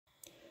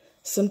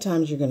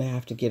Sometimes you're going to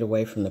have to get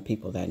away from the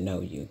people that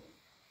know you.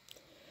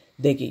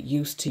 They get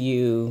used to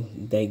you,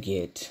 they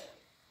get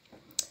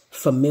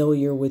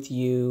familiar with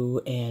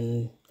you,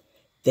 and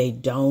they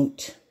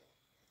don't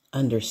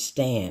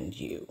understand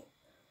you,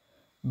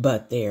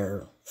 but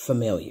they're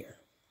familiar.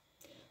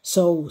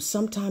 So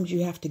sometimes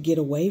you have to get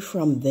away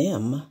from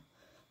them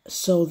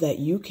so that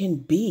you can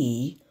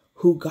be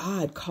who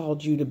God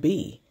called you to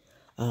be.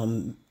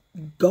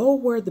 Go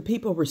where the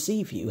people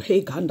receive you.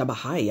 Hey, Ganda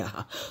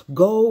Bahaya.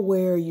 Go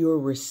where you're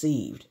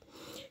received.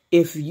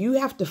 If you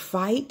have to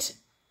fight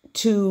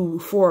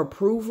for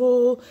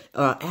approval,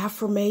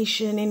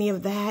 affirmation, any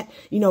of that,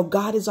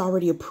 God has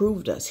already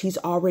approved us. He's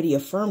already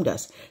affirmed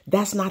us.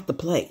 That's not the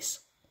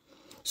place.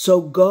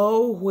 So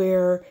go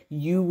where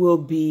you will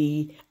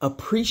be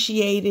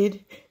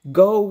appreciated.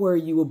 Go where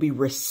you will be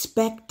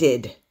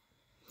respected.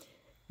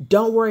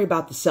 Don't worry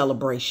about the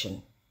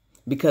celebration,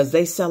 because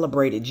they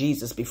celebrated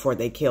Jesus before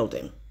they killed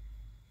him.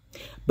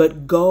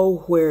 But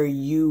go where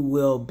you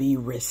will be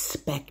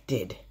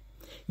respected.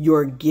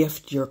 Your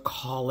gift, your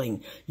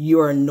calling,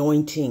 your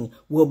anointing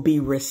will be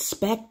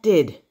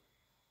respected.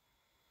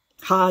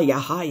 Haya,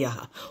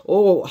 haya.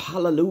 Oh,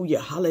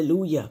 hallelujah,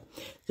 hallelujah.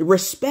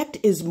 Respect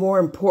is more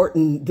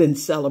important than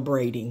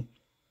celebrating.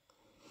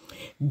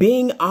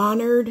 Being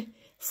honored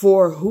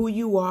for who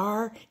you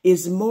are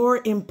is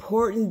more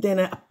important than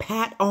a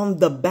pat on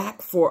the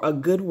back for a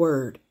good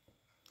word.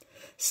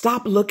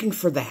 Stop looking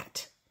for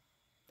that.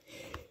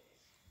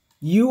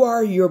 You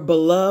are your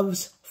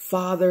beloved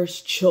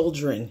Father's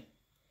children.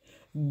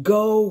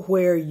 Go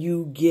where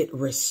you get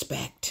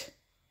respect.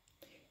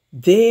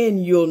 Then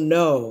you'll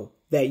know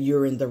that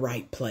you're in the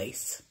right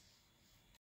place.